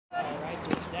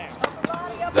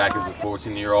Zach is a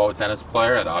 14-year-old tennis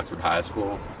player at Oxford High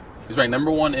School. He's ranked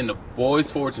 #1 in the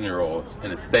boys 14-year-olds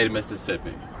in the state of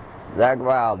Mississippi. Zach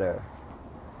Wilder,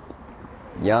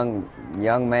 young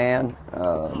man,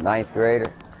 9th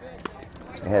grader,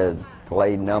 has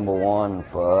played #1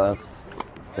 for us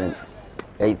since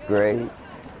 8th grade,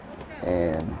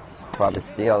 and probably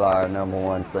still our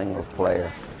 #1 singles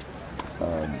player.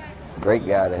 Great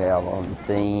guy to have on the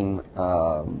team.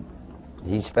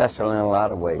 He's special in a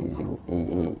lot of ways.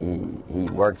 He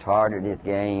works hard at his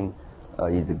game.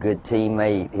 He's a good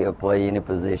teammate. He'll play any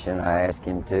position I ask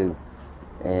him to,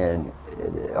 and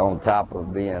on top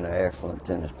of being an excellent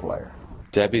tennis player.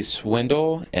 Debbie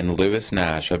Swindle and Lewis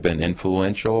Nash have been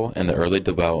influential in the early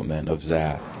development of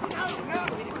Zach.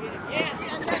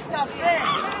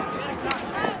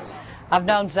 I've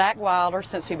known Zach Wilder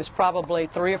since he was probably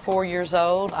 3 or 4 years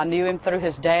old. I knew him through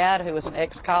his dad, who was an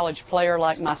ex-college player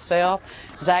like myself.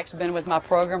 Zach's been with my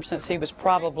program since he was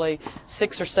probably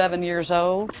 6 or 7 years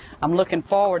old. I'm looking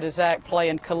forward to Zach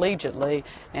playing collegiately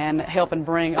and helping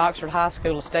bring Oxford High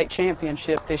School a state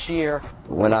championship this year.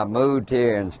 When I moved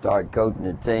here and started coaching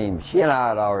the team, she and I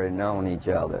had already known each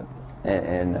other.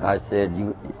 And I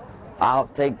said, I'll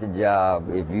take the job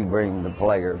if you bring the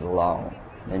players along.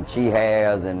 And she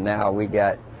has, and now we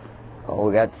got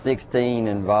 16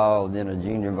 involved in a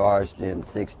junior varsity and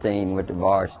 16 with the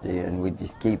varsity, and we're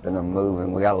just keeping them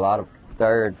moving. We got a lot of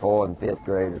 3rd, 4th, and 5th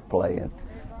graders playing,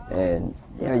 and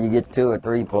you know, you get 2 or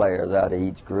 3 players out of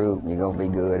each group, and you're gonna be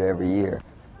good every year.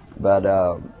 But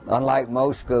unlike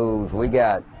most schools, we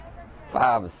got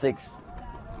 5 or 6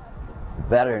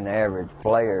 better than average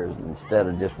players instead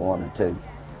of just 1 or 2.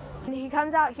 He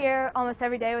comes out here almost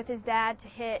every day with his dad to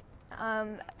hit.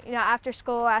 You know, after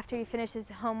school, after he finishes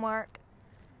homework,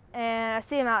 and I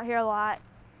see him out here a lot.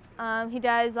 He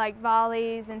does like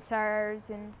volleys and serves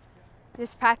and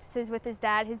just practices with his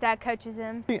dad. His dad coaches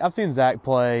him. I've seen Zach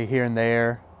play here and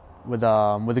there with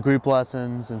the group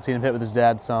lessons and seen him hit with his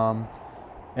dad some.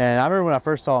 And I remember when I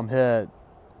first saw him hit,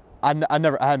 I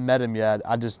hadn't met him yet.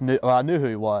 I just knew, well, I knew who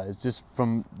he was just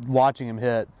from watching him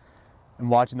hit. And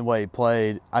watching the way he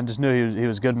played, I just knew he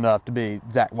was good enough to be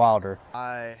Zach Wilder.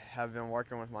 I have been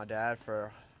working with my dad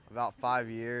for about 5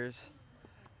 years,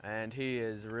 and he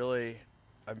has really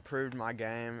improved my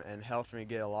game and helped me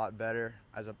get a lot better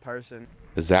as a person.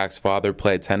 Zach's father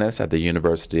played tennis at the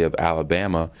University of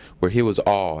Alabama, where he was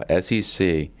all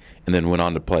SEC, and then went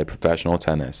on to play professional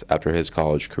tennis after his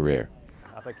college career.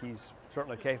 I think he's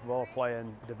certainly capable of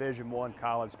playing Division I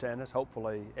college tennis,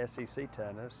 hopefully SEC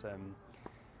tennis, and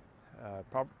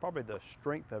probably the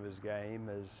strength of his game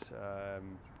is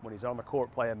when he's on the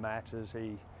court playing matches,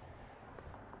 he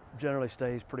generally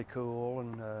stays pretty cool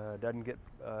and doesn't get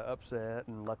upset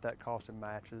and let that cost him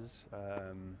matches.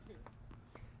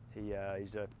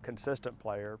 He's a consistent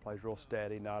player, plays real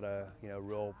steady, not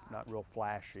real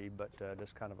flashy, but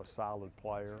just kind of a solid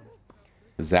player.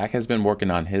 Zach has been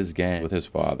working on his game with his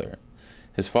father.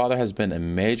 His father has been a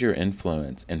major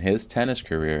influence in his tennis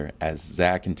career as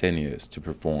Zach continues to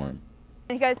perform.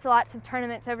 He goes to lots of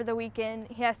tournaments over the weekend.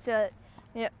 He has to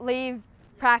leave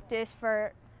practice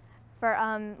for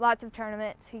lots of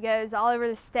tournaments. He goes all over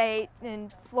the state, in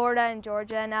Florida and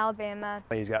Georgia and Alabama.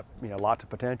 He's got lots of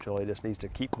potential. He just needs to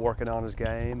keep working on his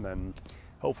game, and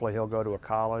hopefully he'll go to a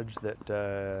college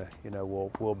that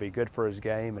will be good for his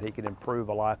game, and he can improve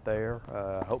a lot there.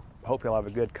 Hope he'll have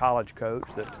a good college coach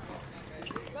that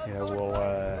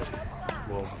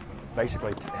will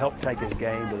basically help take his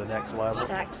game to the next level.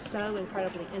 Zach's so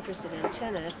incredibly interested in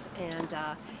tennis, and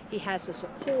he has the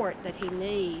support that he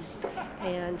needs.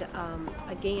 And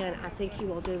again, I think he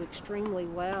will do extremely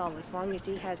well as long as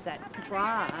he has that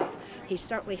drive. He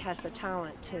certainly has the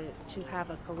talent to have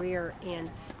a career in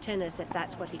tennis if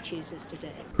that's what he chooses to do.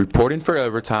 Reporting for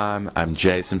Overtime, I'm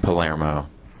Jason Palermo.